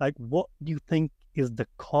 Like, what do you think is the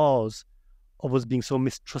cause of us being so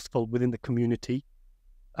mistrustful within the community?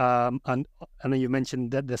 And I know you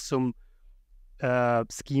mentioned that there's some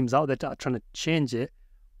schemes out there that are trying to change it.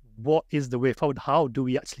 What is the way forward? How do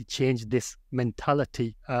we actually change this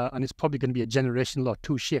mentality? And it's probably going to be a generational or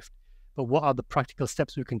two shift. But what are the practical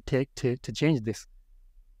steps we can take to change this?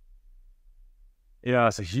 Yeah,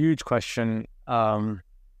 it's a huge question.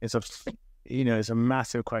 It's a, it's a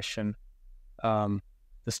massive question. The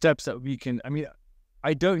steps that we can,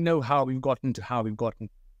 I don't know how we've gotten to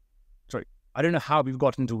I don't know how we've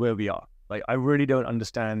gotten to where we are. Like, I really don't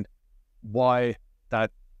understand why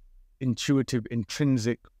that intuitive,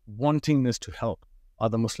 intrinsic wantingness to help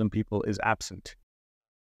other Muslim people is absent.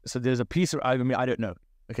 So there's a piece of, I don't know.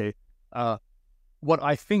 Okay. What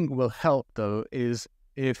I think will help, though, is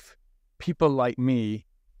if people like me,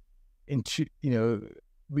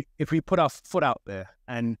 if we put our foot out there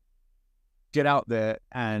and get out there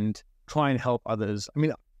and try and help others.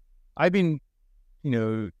 I've been,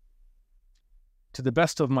 to the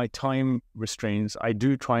best of my time restraints, I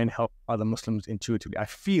do try and help other Muslims intuitively. I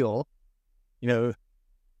feel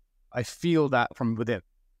that from within,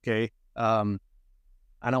 okay? And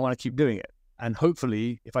I want to keep doing it. And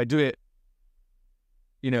hopefully, if I do it,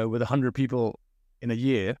 with 100 people in a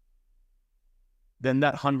year, then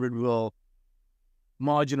that 100 will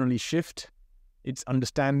marginally shift its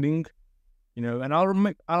understanding, and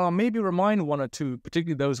I'll maybe remind one or two,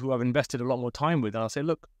 particularly those who I've invested a lot more time with, and I'll say,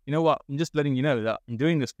 look, you know what, I'm just letting you know that I'm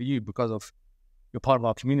doing this for you because of you're part of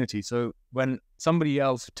our community. So when somebody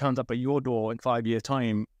else turns up at your door in 5 years'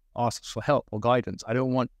 time, asks for help or guidance, I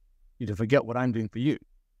don't want you to forget what I'm doing for you.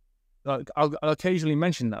 I'll occasionally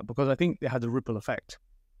mention that because I think it has a ripple effect.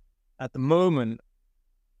 At the moment,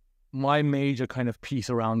 my major kind of piece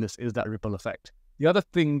around this is that ripple effect. The other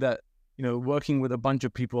thing that, working with a bunch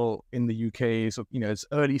of people in the UK, so, it's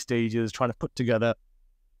early stages, trying to put together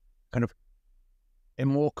kind of a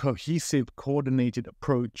more cohesive, coordinated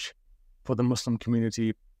approach for the Muslim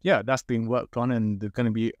community. Yeah, that's being worked on, and there's going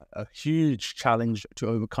to be a huge challenge to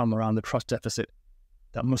overcome around the trust deficit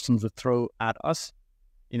that Muslims would throw at us,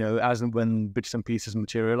 as and when bits and pieces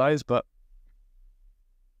materialize. But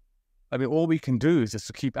all we can do is just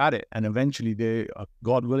to keep at it, and eventually,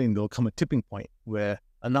 God willing, there'll come a tipping point where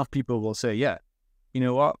enough people will say, yeah, you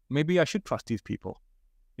know what, maybe I should trust these people.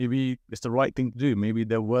 Maybe it's the right thing to do. Maybe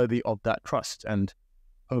they're worthy of that trust, and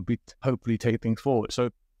hopefully take things forward.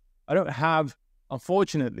 So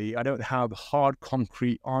unfortunately, I don't have hard,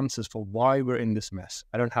 concrete answers for why we're in this mess.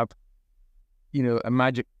 I don't have, a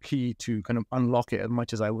magic key to kind of unlock it as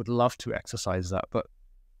much as I would love to exercise that. But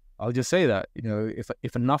I'll just say that,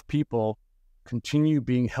 if enough people continue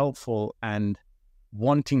being helpful and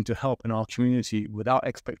wanting to help in our community without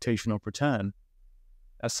expectation of return,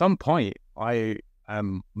 at some point, I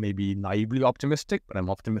am maybe naively optimistic, but I'm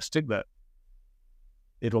optimistic that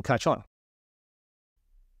it will catch on.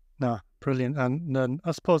 No, brilliant. And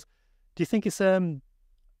I suppose, do you think it's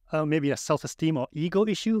maybe a self-esteem or ego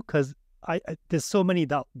issue? Because there's so many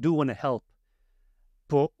that do want to help,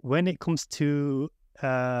 but when it comes to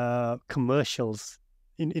commercials,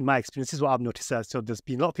 in my experience, this is what I've noticed. So there's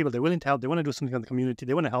been a lot of people, they're willing to help, they want to do something in the community,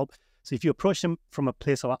 they want to help. So if you approach them from a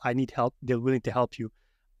place of, I need help, they're willing to help you.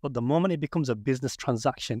 But the moment it becomes a business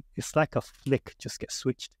transaction, it's like a flick just gets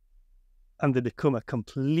switched, and they become a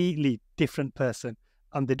completely different person,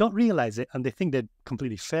 and they don't realize it, and they think they're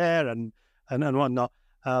completely fair and whatnot.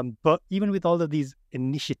 But even with all of these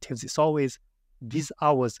initiatives, it's always this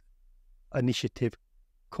ours initiative,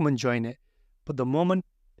 come and join it. But the moment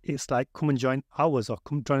it's like, come and join ours or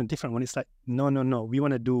come join a different one, it's like, no, we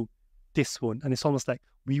want to do this one. And it's almost like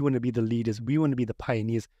we want to be the leaders, we want to be the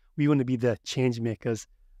pioneers, we want to be the change makers,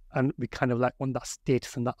 and we kind of like want that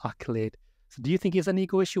status and that accolade. So do you think it's an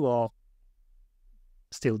ego issue, or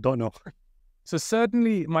still don't know? So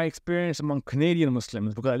certainly my experience among Canadian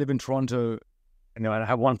Muslims, because I live in Toronto, and I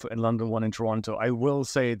have one foot in London, one in Toronto, I will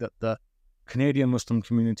say that the Canadian Muslim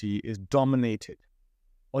community is dominated,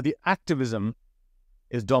 or the activism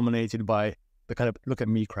is dominated by the kind of look at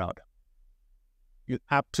me crowd. You're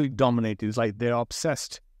absolutely dominated. It's like they're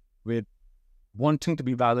obsessed with wanting to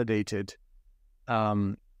be validated,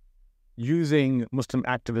 using Muslim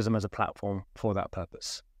activism as a platform for that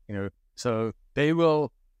purpose. So they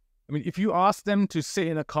will, if you ask them to sit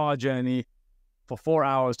in a car journey for 4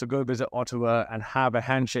 hours to go visit Ottawa and have a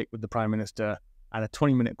handshake with the Prime Minister and a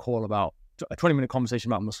 20-minute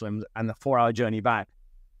conversation about Muslims and a 4-hour journey back,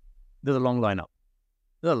 there's a long lineup.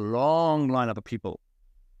 There's a long lineup of people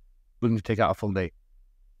willing to take out a full day.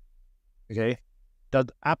 Okay? Does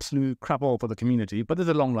absolute crap all for the community, but there's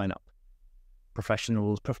a long lineup.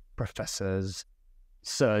 Professionals, professors,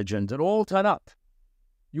 surgeons, they all turn up.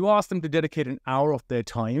 You ask them to dedicate an hour of their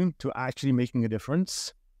time to actually making a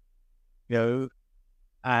difference,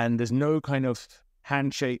 and there's no kind of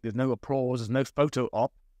handshake, there's no applause, there's no photo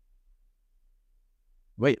op.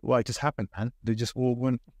 Wait, what just happened, man? They just all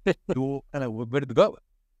went, where did they go?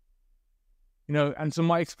 And so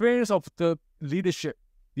my experience of the leadership,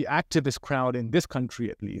 the activist crowd in this country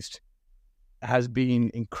at least, has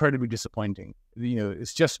been incredibly disappointing.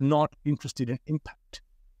 It's just not interested in impact.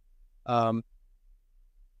 And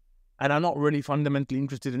I'm not really fundamentally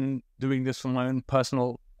interested in doing this for my own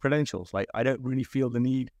personal credentials. Like, I don't really feel the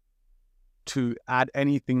need to add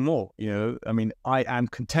anything more. I mean, I am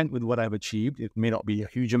content with what I've achieved. It may not be a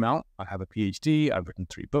huge amount. I have a PhD. I've written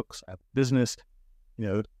 3 books. I have a business.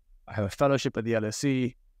 I have a fellowship at the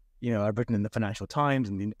LSE. I've written in the Financial Times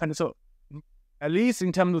and the Independent. So at least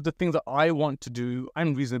in terms of the things that I want to do,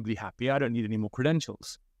 I'm reasonably happy. I don't need any more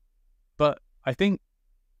credentials. But I think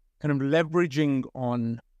kind of leveraging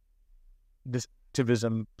on this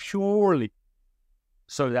activism purely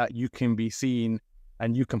so that you can be seen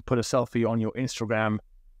and you can put a selfie on your Instagram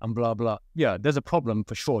and blah, blah. Yeah, there's a problem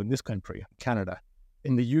for sure in this country, Canada.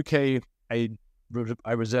 In the UK, I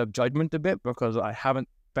reserve judgment a bit because I haven't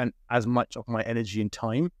spent as much of my energy and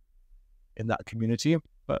time in that community.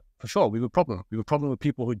 But for sure, we have a problem. We have a problem with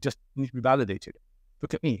people who just need to be validated.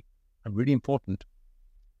 Look at me. I'm really important.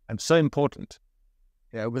 I'm so important.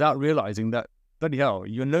 Without realizing that, bloody hell,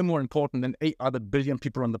 you're no more important than 8 other billion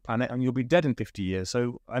people on the planet, and you'll be dead in 50 years.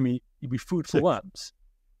 So, I mean, you'll be food for worms.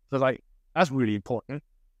 So, like, that's really important.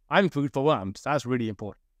 I'm food for worms. That's really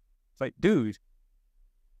important. It's like, dude,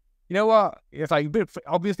 you know what? It's like,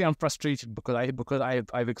 obviously, I'm frustrated because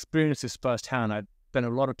I've experienced this firsthand. I've spent a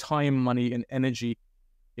lot of time, money, and energy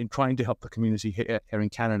in trying to help the community here in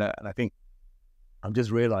Canada, and I think I've just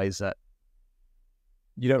realized that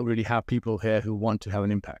you don't really have people here who want to have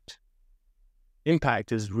an impact.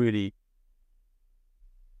 Impact is really,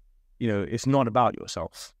 it's not about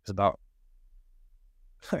yourself.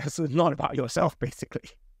 It's not about yourself, basically.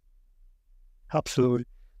 Absolutely.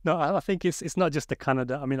 No, I think it's not just the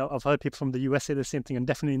Canada. I mean, I've heard people from the US say the same thing, and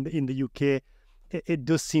definitely in the UK, it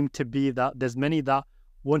does seem to be that there's many that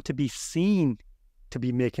want to be seen to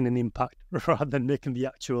be making an impact rather than making the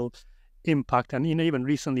actual impact. And even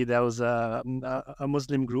recently there was a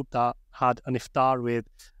Muslim group that had an iftar with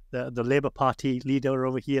the Labour Party leader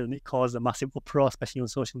over here, and it caused a massive uproar, especially on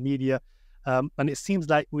social media. And it seems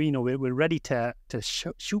like we're ready to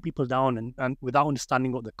shoot people down, and without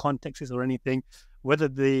understanding what the context is or anything. Whether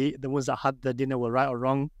the ones that had the dinner were right or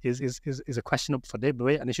wrong is a question up for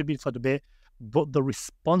debate, and it should be for debate. But the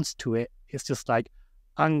response to it is just like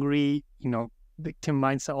angry, victim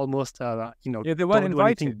mindset almost. Yeah, they weren't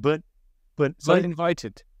invited. But weren't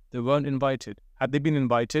invited. They weren't invited. Had they been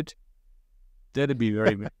invited, they'd be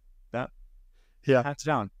very that. Yeah, hands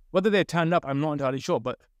down. Whether they turned up, I'm not entirely sure,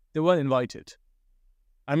 but they weren't invited.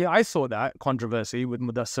 I mean, I saw that controversy with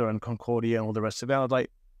Mudassir and Concordia and all the rest of it. I was like,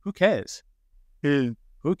 who cares? Who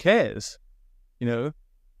cares?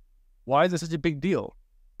 Why is it such a big deal?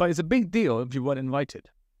 But it's a big deal if you weren't invited.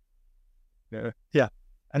 Yeah.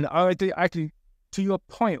 And actually, to your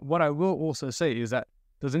point, what I will also say is that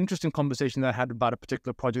there's an interesting conversation that I had about a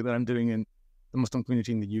particular project that I'm doing in the Muslim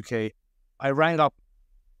community in the UK. I rang up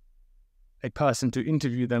a person to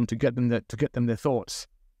interview them to get them their thoughts,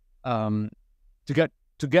 to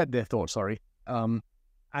get their thoughts. Sorry.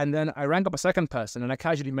 And then I rang up a second person, and I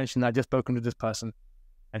casually mentioned that I'd just spoken to this person,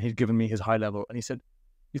 and he'd given me his high level, and he said,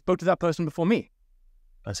 "You spoke to that person before me?"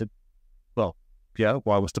 I said, "Well, yeah.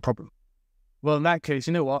 Why? What's the problem?" "Well, in that case,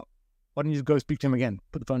 you know what? Why don't you go speak to him again?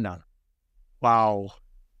 Put the phone down." Wow.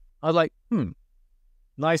 I was like,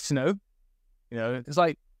 nice to know. It's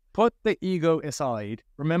like, put the ego aside.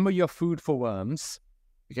 Remember, you're food for worms.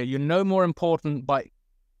 Okay, you're no more important, but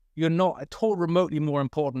you're not at all remotely more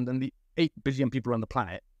important than the 8 billion people on the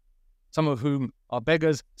planet, some of whom are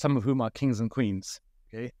beggars, some of whom are kings and queens.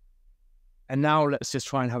 Okay, and now let's just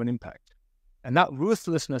try and have an impact. And that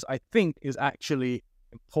ruthlessness, I think, is actually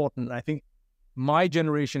important. And I think my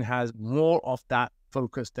generation has more of that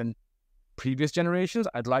focus than previous generations,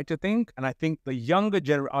 I'd like to think. And I think our younger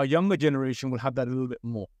generation will have that a little bit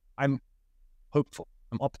more. I'm hopeful.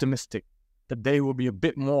 I'm optimistic that they will be a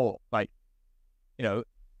bit more like,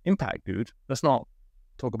 impact, dude. Let's not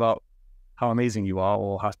talk about how amazing you are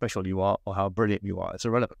or how special you are or how brilliant you are. It's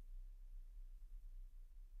irrelevant.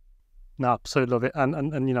 No, absolutely love it. And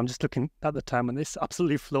I'm just looking at the time, and it's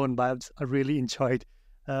absolutely flown by. I really enjoyed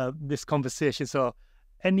this conversation. So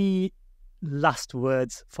any last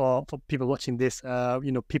words for people watching this,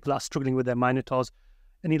 people that are struggling with their Minotaurs?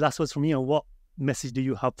 Any last words from you? What message do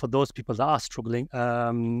you have for those people that are struggling,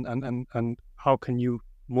 and how can you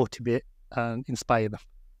motivate and inspire them?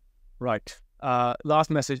 Right.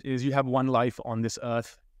 Last message is you have one life on this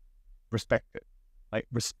earth. Respect it.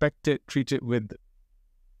 Respect it. Treat it with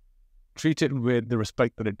the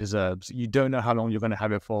respect that it deserves. You don't know how long you're going to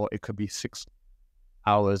have it for. It could be 6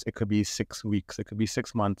 hours. It could be 6 weeks. It could be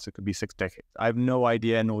 6 months. It could be 6 decades. I have no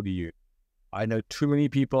idea, nor do you. I know too many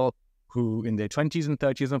people who in their 20s and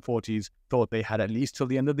 30s and 40s thought they had at least till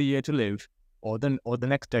the end of the year to live or the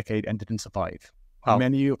next decade and didn't survive. Wow.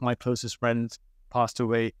 Many of my closest friends passed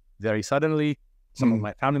away very suddenly. Some of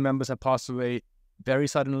my family members have passed away very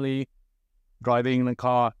suddenly, driving in a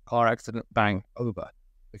car accident, bang, over.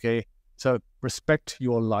 Okay. So respect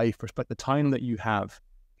your life, respect the time that you have.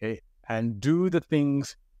 Okay. And do the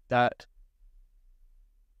things that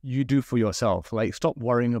you do for yourself. Like, stop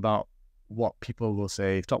worrying about what people will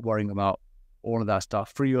say. Stop worrying about all of that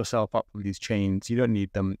stuff. Free yourself up from these chains. You don't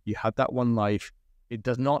need them. You have that one life. It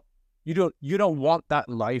does not, you don't want that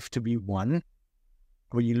life to be one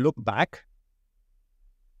where you look back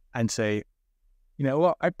and say, you know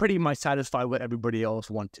what, I pretty much satisfied what everybody else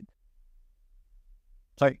wanted.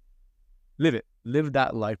 It's like, live it. Live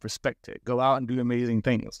that life. Respect it. Go out and do amazing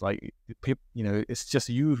things. Like, you know, it's just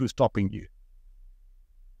you who's stopping you.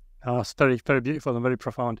 It's very, very beautiful and very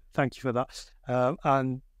profound. Thank you for that.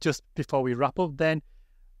 And just before we wrap up then,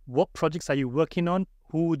 what projects are you working on?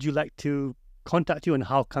 Who would you like to contact you, and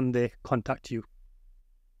how can they contact you?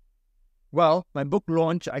 Well, my book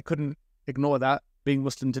launch, I couldn't ignore that. Being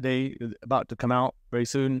Muslim Today is about to come out very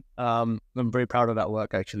soon. I'm very proud of that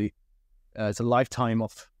work, actually. It's a lifetime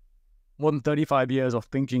of more than 35 years of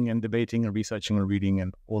thinking and debating and researching and reading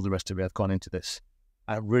and all the rest of it has gone into this.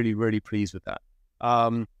 I'm really, really pleased with that.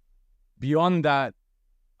 Beyond that,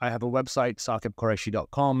 I have a website,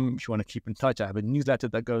 saqibqureshi.com. If you want to keep in touch, I have a newsletter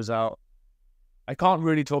that goes out. I can't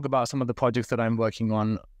really talk about some of the projects that I'm working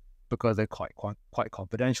on because they're quite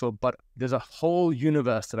confidential, but there's a whole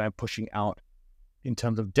universe that I'm pushing out in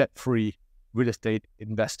terms of debt-free real estate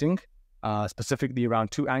investing, specifically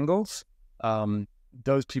around two angles.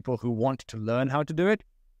 Those people who want to learn how to do it,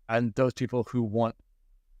 and those people who want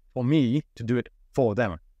for me to do it for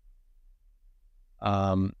them.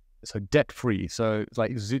 So debt-free. So it's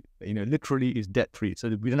like, you know, literally is debt-free. So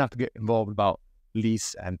we don't have to get involved about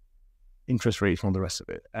lease and interest rates and all the rest of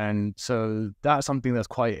it. And so that's something that's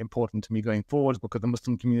quite important to me going forward, because the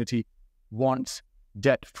Muslim community wants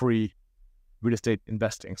debt-free real estate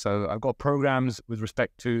investing. So I've got programs with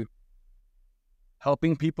respect to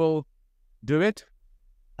helping people do it.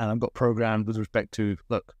 And I've got programs with respect to,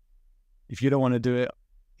 look, if you don't want to do it,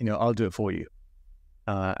 you know, I'll do it for you.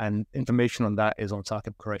 And information on that is on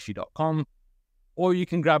saqibqureshi.com, or you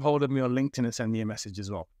can grab hold of me on LinkedIn and send me a message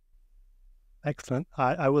as well. Excellent.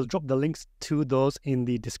 I will drop the links to those in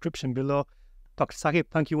the description below. Dr. Saqib,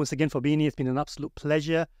 thank you once again for being here. It's been an absolute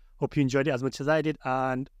pleasure. Hope you enjoyed it as much as I did.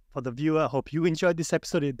 And for the viewer, hope you enjoyed this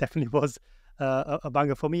episode. It definitely was a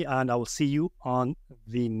banger for me. And I will see you on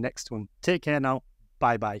the next one. Take care now.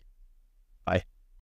 Bye-bye. Bye.